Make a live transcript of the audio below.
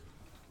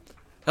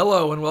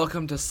Hello and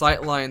welcome to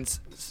Sightline's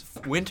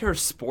Winter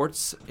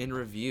Sports in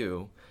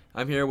Review.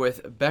 I'm here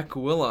with Beck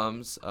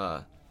Willems.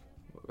 We're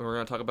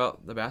going to talk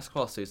about the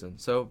basketball season.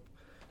 So,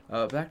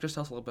 Beck, just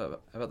tell us a little bit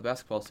about the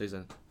basketball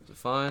season. Was it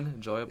fun,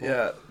 enjoyable?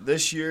 Yeah,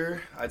 this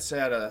year I'd say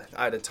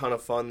I had a ton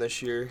of fun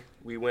this year.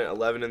 We went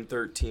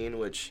 11-13,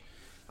 which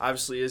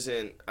obviously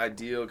isn't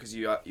ideal because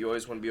you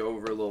always want to be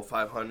over a little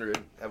 500,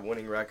 have a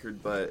winning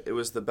record, but it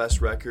was the best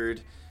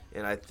record,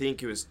 and I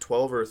think it was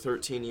 12 or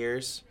 13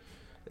 years.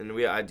 And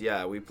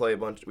we play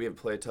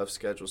a tough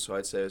schedule, so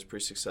I'd say it was a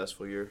pretty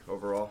successful year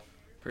overall.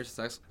 Pretty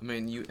successful. I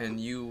mean,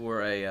 you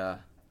were a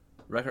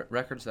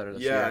record setter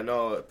this year. Yeah,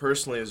 no,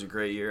 personally it was a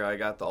great year. I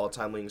got the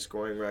all-time leading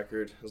scoring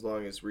record as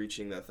long as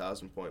reaching that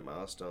 1,000-point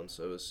milestone.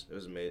 So it was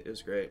amazing. It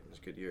was great. It was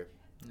a good year.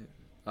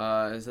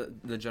 Is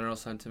it the general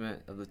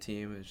sentiment of the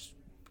team is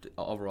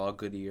overall a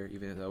good year,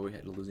 even though we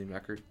had a losing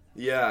record?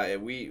 Yeah,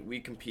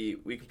 we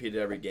competed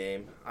every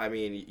game. I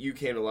mean, you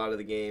came to a lot of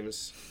the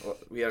games.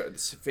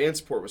 The fan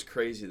support was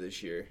crazy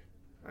this year.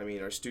 I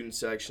mean, our student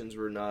sections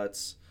were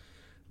nuts.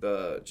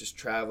 Just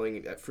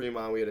traveling at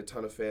Fremont, we had a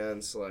ton of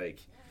fans.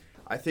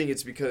 I think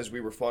it's because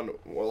we were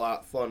a lot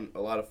of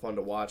fun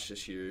to watch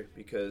this year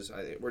because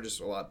we're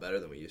just a lot better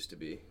than we used to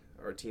be.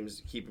 Our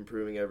teams keep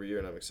improving every year,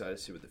 and I'm excited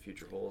to see what the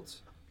future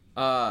holds.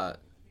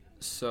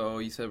 So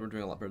you said we're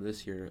doing a lot better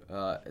this year.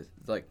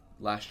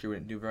 Last year we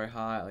didn't do very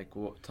high.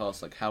 Tell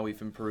us how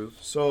we've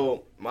improved.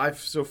 So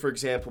for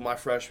example, my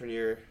freshman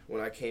year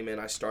when I came in,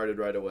 I started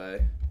right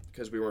away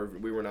because we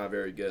were not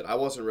very good. I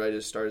wasn't ready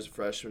to start as a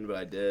freshman, but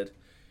I did.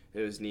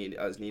 I was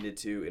needed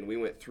to, and we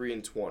went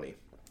 3-20.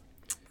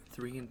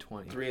 3-20.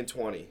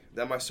 3-20.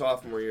 Then my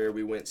sophomore year,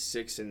 we went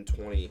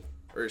 6-20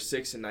 or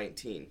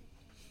 6-19.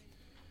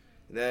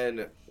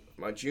 Then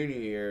my junior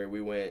year, we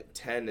went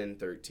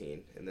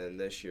 10-13, and then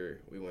this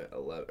year we went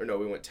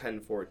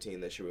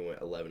 10-14. This year we went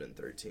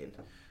 11-13.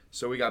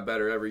 So we got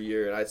better every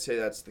year, and I'd say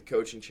that's the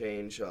coaching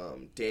change.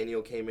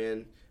 Daniel came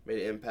in,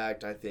 made an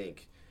impact. I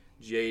think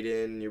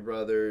Jaden, your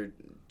brother,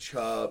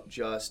 Chubb,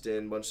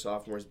 Justin, bunch of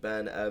sophomores,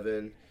 Ben,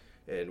 Evan,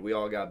 and we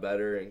all got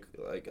better, and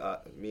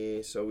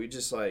me. So we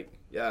just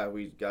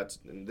we got.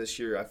 And this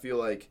year, I feel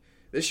like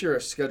this year our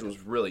schedule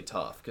was really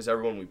tough because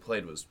everyone we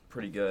played was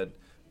pretty good.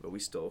 But we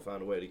still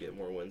found a way to get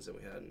more wins than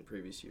we had in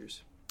previous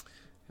years.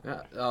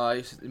 Yeah,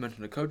 you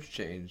mentioned a coach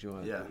change.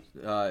 Yeah.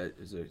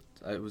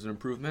 It was an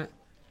improvement?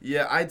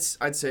 Yeah, I'd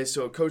say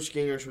so. Coach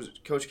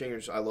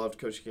Gingrich. I loved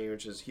Coach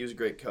Gingrich. He was a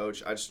great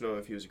coach. I just don't know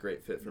if he was a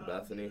great fit for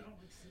Bethany.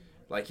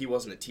 He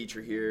wasn't a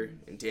teacher here,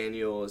 and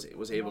Daniel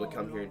was able to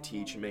come here and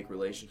teach and make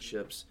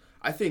relationships.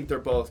 I think they're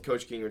both,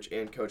 Coach Gingrich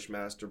and Coach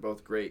Master,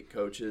 both great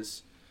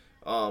coaches.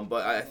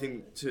 But I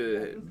think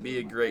to be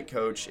a great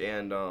coach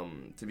and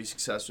to be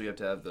successful, you have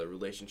to have the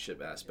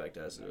relationship aspect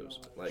as it was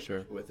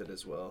with it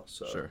as well.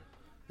 So, sure.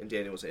 And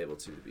Daniel was able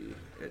to be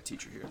a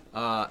teacher here.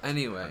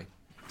 Anyway,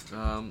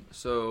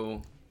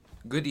 so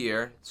good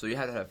year. So you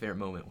had to have a favorite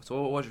moment.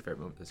 So what was your favorite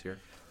moment this year?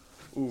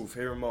 Ooh,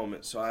 favorite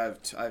moment. So I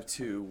have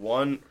two.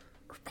 One.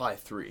 Probably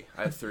three.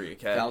 I have three,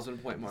 okay?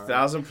 1,000-point mark.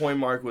 1,000-point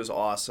mark was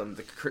awesome.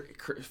 The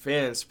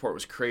fan support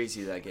was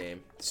crazy that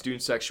game. The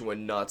student section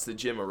went nuts. The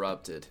gym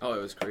erupted. Oh,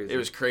 it was crazy. It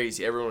was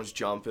crazy. Everyone was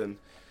jumping.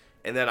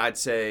 And then I'd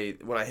say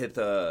when I hit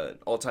the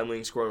all-time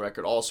leading scoring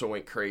record, also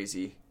went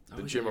crazy.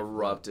 The gym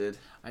erupted.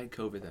 I had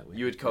COVID that week.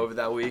 You had COVID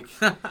that week?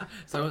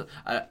 So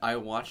I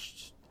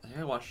watched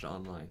it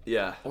online.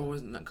 Yeah. Or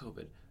wasn't that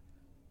COVID? It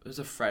was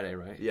a Friday,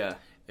 right? Yeah.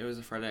 It was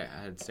a Friday.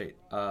 I had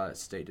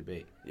state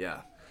debate.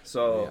 Yeah.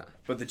 So,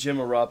 but the gym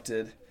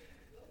erupted,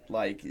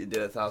 it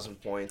did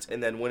 1,000 points,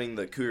 and then winning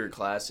the Cougar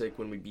Classic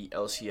when we beat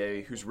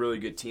LCA, who's a really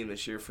good team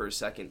this year for a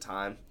second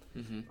time.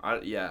 Mm-hmm.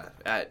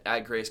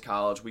 At Grace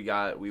College,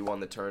 we won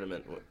the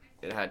tournament.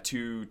 It had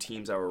two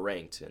teams that were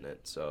ranked in it,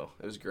 so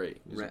it was great.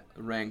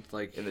 Ranked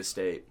in the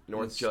state.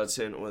 North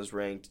Judson was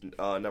ranked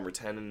number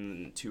 10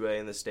 in 2A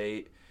in the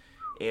state,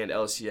 and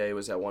LCA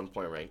was at 1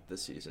 point ranked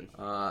this season.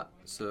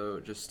 So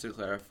just to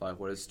clarify,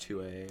 what is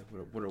 2A?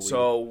 What are we?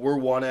 So we're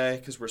 1A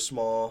because we're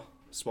small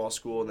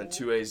school, and then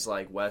 2A is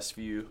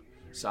Westview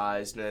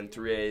sized, and then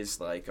 3A is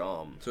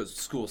So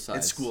it's school size.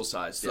 It's school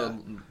size. So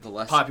yeah. The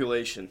less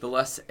population. The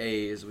less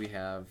A's we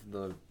have,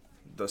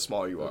 the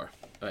smaller you are.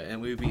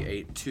 And we would be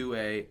a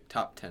 2A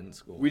top 10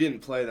 school. We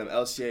didn't play them.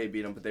 LCA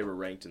beat them, but they were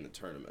ranked in the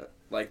tournament.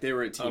 They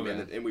were a team,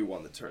 and we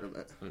won the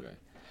tournament. Okay.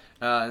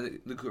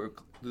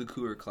 The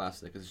Cougar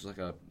Classic is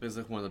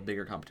just one of the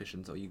bigger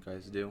competitions that you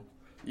guys do.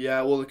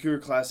 Yeah, well, the Cougar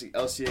Classic,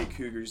 LCA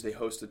Cougars, they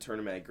host a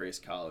tournament at Grace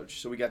College,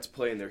 so we got to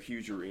play in their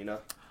huge arena.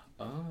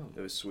 Oh.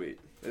 It was sweet.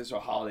 It was a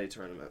holiday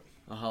tournament.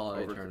 A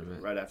holiday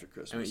tournament. Right after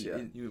Christmas,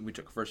 We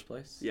took first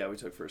place? Yeah, we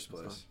took first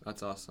place.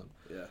 That's awesome.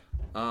 Yeah.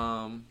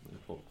 Let me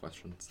pull up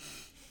questions.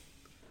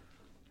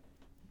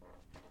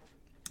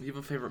 Do you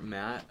have a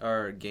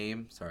favorite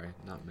game? Sorry,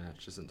 not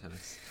match, just in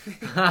tennis.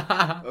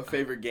 A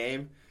favorite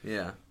game?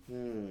 Yeah.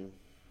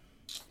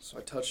 So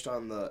I touched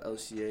on the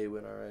LCA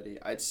win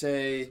already. I'd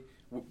say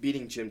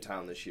beating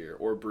Jimtown this year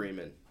or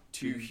Bremen.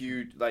 Two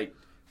huge,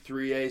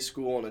 3A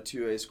school and a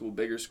 2A school,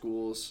 bigger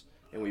schools,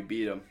 and we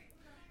beat them.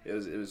 It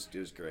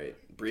was great.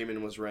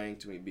 Bremen was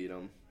ranked and we beat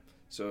them.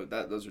 So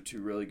those are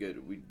two really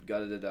good. We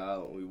gutted it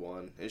out and we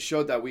won. It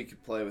showed that we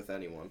could play with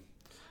anyone.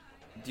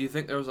 Do you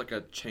think there was like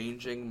a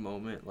changing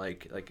moment,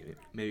 like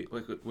maybe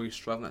like were you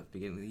struggling at the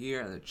beginning of the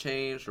year and it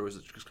changed, or was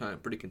it just kind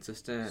of pretty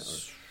consistent?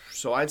 Or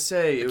So I'd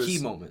say it was key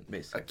moment,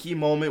 basically. a key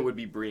moment would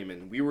be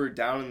Bremen. We were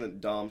down in the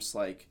dumps,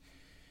 like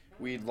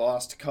we'd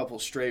lost a couple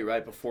straight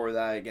right before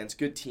that against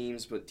good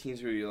teams, but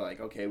teams where you're like,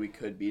 okay, we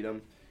could beat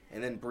them.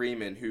 And then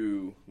Bremen,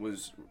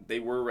 they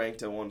were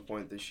ranked at one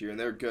point this year, and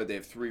they're good. They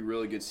have 3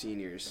 really good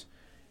seniors,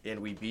 and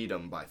we beat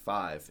them by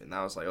 5. And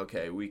I was like,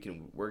 okay, we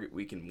can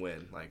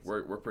win. Like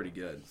we're pretty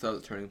good. So that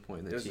was a turning point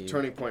in the It was team. a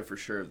turning point for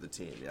sure of the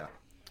team. Yeah.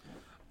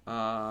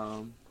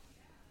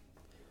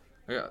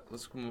 Yeah,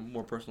 let's go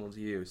more personal to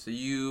you. So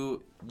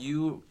you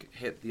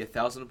hit the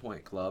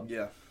 1,000-point club.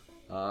 Yeah.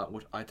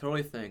 Which I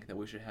totally think that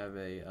we should have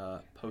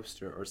a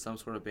poster or some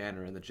sort of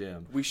banner in the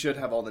gym. We should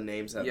have all the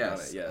names that have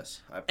done it.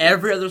 Yes.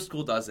 Every other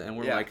school does it, and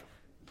we're like,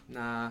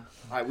 nah.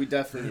 We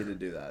definitely need to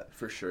do that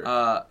for sure.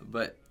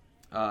 But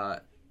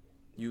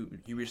you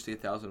reached the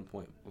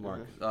 1,000-point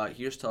mark. Can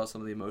you just tell us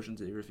some of the emotions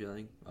that you were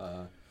feeling?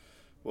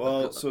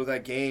 Well, so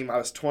that game, I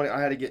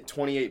had to get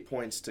 28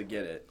 points to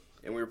get it,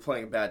 and we were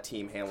playing a bad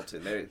team,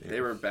 Hamilton.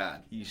 They were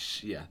bad.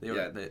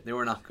 They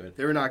were not good.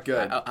 They were not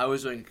good. I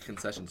was doing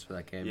concessions for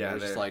that game. Yeah, it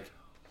was just like,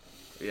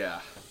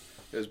 yeah,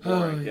 it was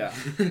boring. Yeah,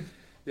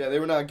 yeah, they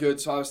were not good.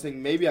 So I was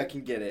thinking maybe I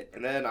can get it,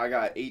 and then I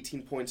got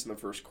 18 points in the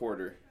first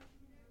quarter.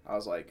 I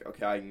was like,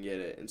 okay, I can get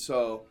it, and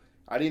so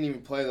I didn't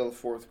even play the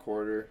fourth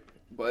quarter,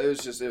 but it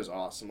was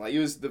awesome. Like that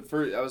was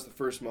the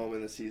first moment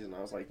in the season. I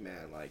was like,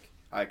 man, like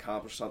I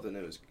accomplished something.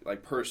 It was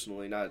like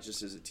personally, not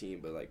just as a team,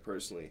 but like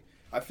personally.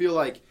 I feel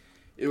like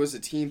it was a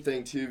team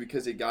thing too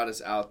because it got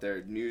us out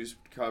there. News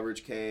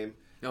coverage came.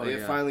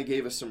 It finally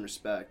gave us some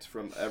respect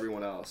from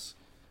everyone else.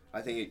 I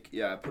think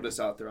it put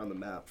us out there on the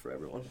map for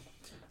everyone.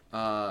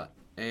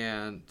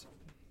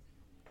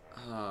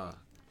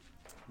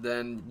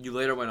 Then you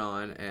later went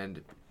on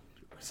and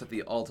set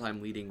the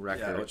all-time leading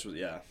record. Yeah, which was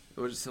It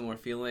was a similar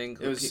feeling.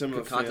 It was a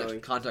similar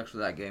feeling. Context for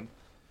that game.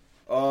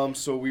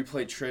 So we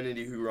played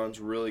Trinity, who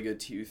runs really good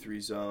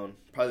 2-3 zone.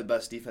 Probably the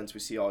best defense we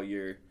see all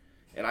year.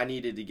 And I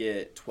needed to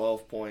get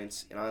 12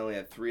 points, and I only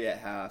had 3 at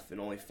half and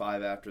only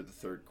 5 after the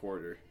third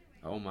quarter.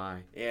 Oh,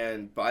 my.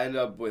 But I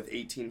ended up with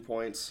 18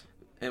 points.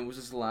 And was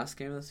this the last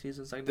game of the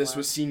season? This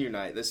was senior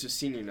night. Yes.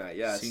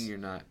 Senior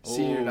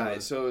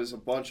night. So it was a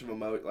bunch of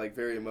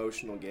very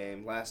emotional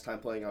game. Last time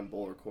playing on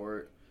Bowler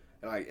Court,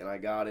 and I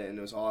got it, and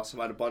it was awesome.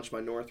 I had a bunch of my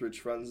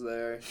Northridge friends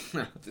there.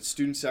 The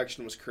student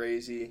section was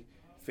crazy.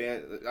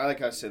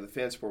 Like I said, the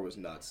fan support was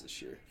nuts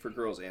this year for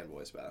girls and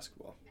boys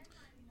basketball.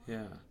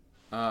 Yeah.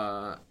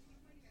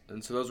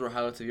 And so those were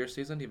highlights of your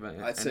season?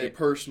 I'd say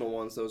personal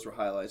ones. Those were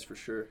highlights for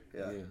sure.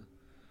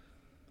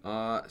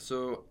 Yeah.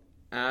 So,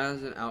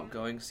 as an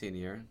outgoing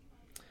senior,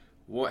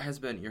 what has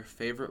been your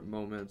favorite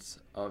moments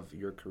of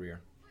your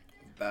career?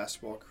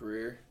 Basketball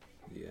career?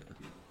 Yeah.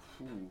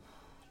 Ooh.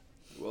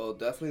 Well,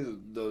 definitely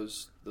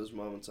those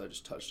moments I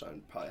just touched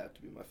on probably have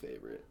to be my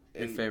favorite.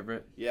 Your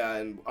favorite? Yeah,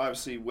 and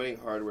obviously winning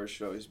hardware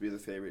should always be the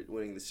favorite.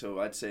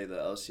 So I'd say the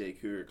LCA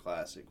Cougar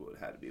Classic would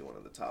have to be one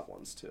of the top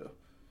ones too.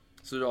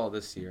 So all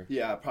this year?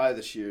 Yeah, probably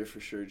this year for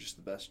sure. Just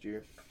the best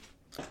year.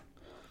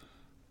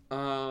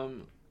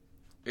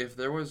 If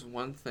there was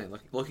one thing,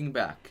 like looking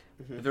back,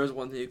 if there was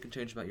one thing you could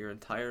change about your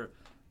entire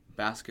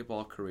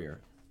basketball career,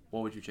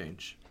 what would you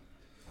change?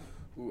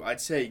 Ooh,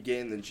 I'd say get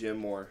in the gym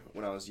more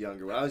when I was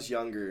younger. When I was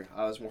younger,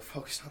 I was more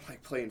focused on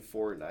like playing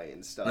Fortnite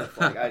and stuff.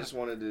 Like I just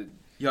wanted to.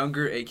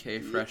 Younger, aka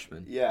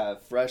freshman. Yeah,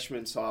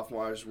 freshman,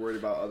 sophomore. I was worried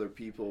about other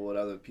people, what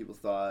other people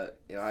thought.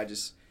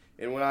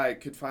 And when I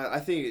could I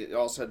think it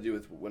also had to do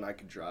with when I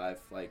could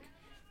drive. Like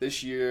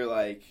this year,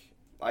 like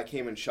I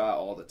came and shot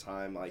all the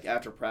time. Like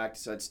after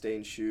practice, I'd stay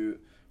and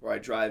shoot, or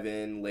I'd drive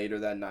in later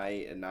that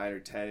night at 9 or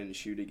 10 and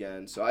shoot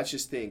again. So I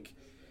just think,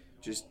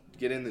 just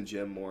get in the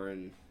gym more,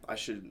 and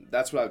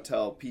that's what I would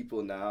tell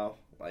people now,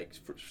 like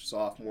for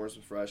sophomores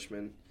and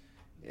freshmen,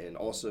 and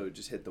also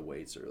just hit the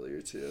weights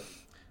earlier too.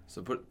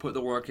 So put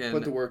the work in.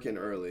 Put the work in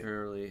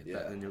early.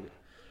 Yeah.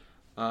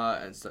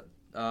 And so,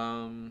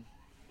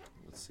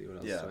 let's see what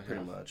else. Yeah,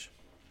 pretty much.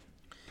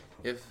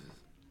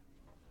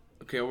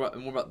 What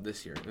about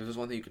this year? If there's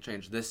one thing you could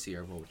change this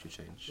year, what would you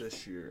change?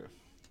 This year.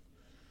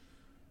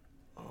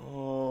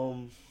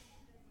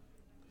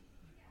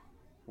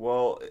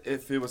 Well,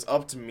 if it was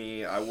up to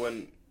me, I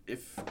wouldn't.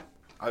 If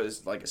I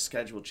was like a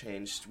schedule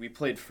changed, we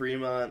played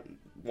Fremont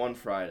one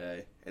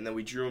Friday, and then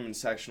we drew them in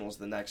sectionals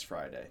the next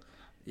Friday.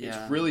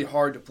 Yeah. It's really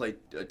hard to play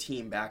a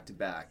team back to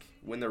back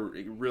when they're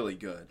really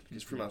good,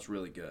 because Fremont's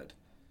really good.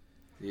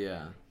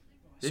 Yeah.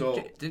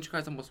 Didn't you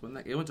guys almost win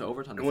that? It went to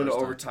overtime. It went to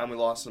overtime. We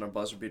lost on a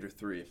buzzer beater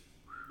 3,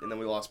 and then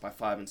we lost by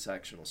 5 in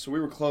sectionals. So we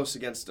were close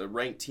against a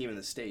ranked team in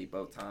the state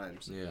both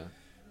times. Yeah.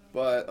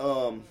 But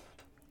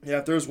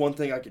if there was one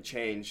thing I could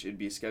change, it'd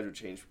be a schedule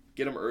change.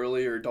 Get them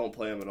early or don't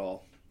play them at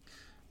all.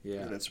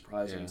 Yeah. And then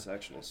surprise them in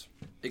sectionals.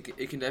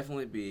 It can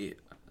definitely be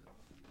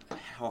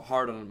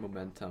hard on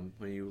momentum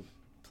when you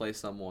play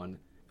someone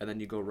and then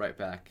you go right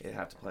back. You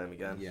have to play them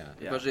again. Yeah.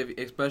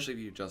 Especially if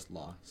you just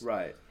lost.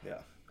 Right. Yeah.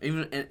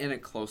 Even in a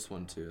close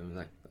one too. I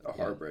mean, A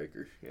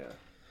heartbreaker.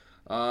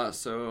 Yeah.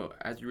 So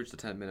as you reach the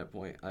 10-minute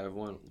point, I have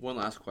one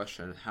last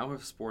question. How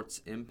have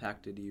sports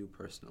impacted you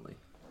personally?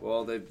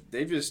 Well,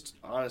 they've just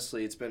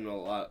honestly, it's been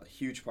a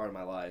huge part of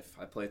my life.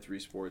 I played 3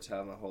 sports,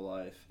 have my whole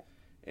life,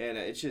 and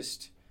it's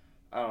just,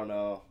 I don't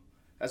know.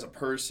 As a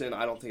person,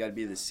 I don't think I'd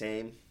be the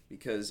same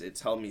because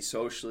it's helped me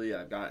socially.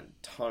 I've gotten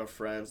a ton of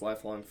friends,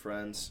 lifelong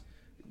friends.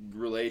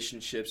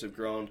 Relationships have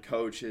grown,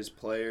 coaches,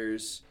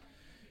 players,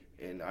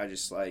 and I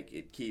just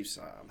it keeps.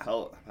 I'm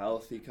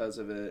healthy because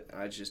of it.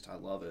 I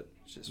love it.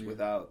 It's just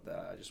without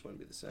that, I just wouldn't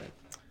be the same.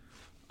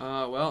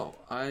 Well,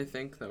 I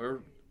think that we're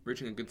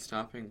reaching a good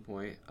stopping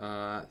point.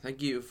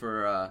 Thank you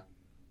for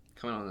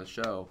coming on the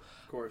show.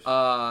 Of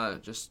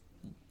course.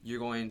 You're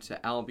going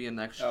to Albion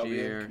next Albion,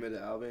 year. Committed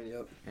to Albion,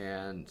 yep.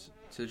 And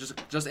so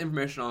just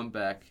information on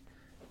Beck.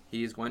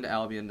 He's going to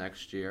Albion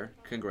next year.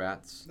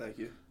 Congrats. Thank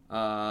you.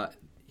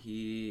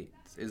 He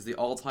is the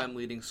all-time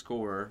leading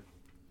scorer,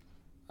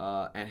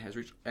 and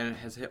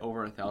has hit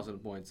over 1,000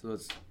 points. So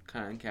that's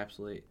kind of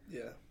encapsulate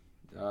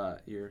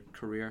your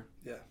career.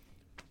 Yeah.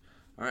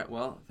 All right.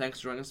 Well, thanks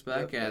for joining us,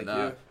 Beck, Yep, and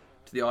thank you.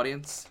 to the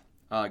audience,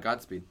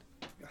 Godspeed.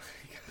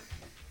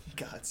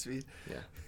 Godspeed. Yeah.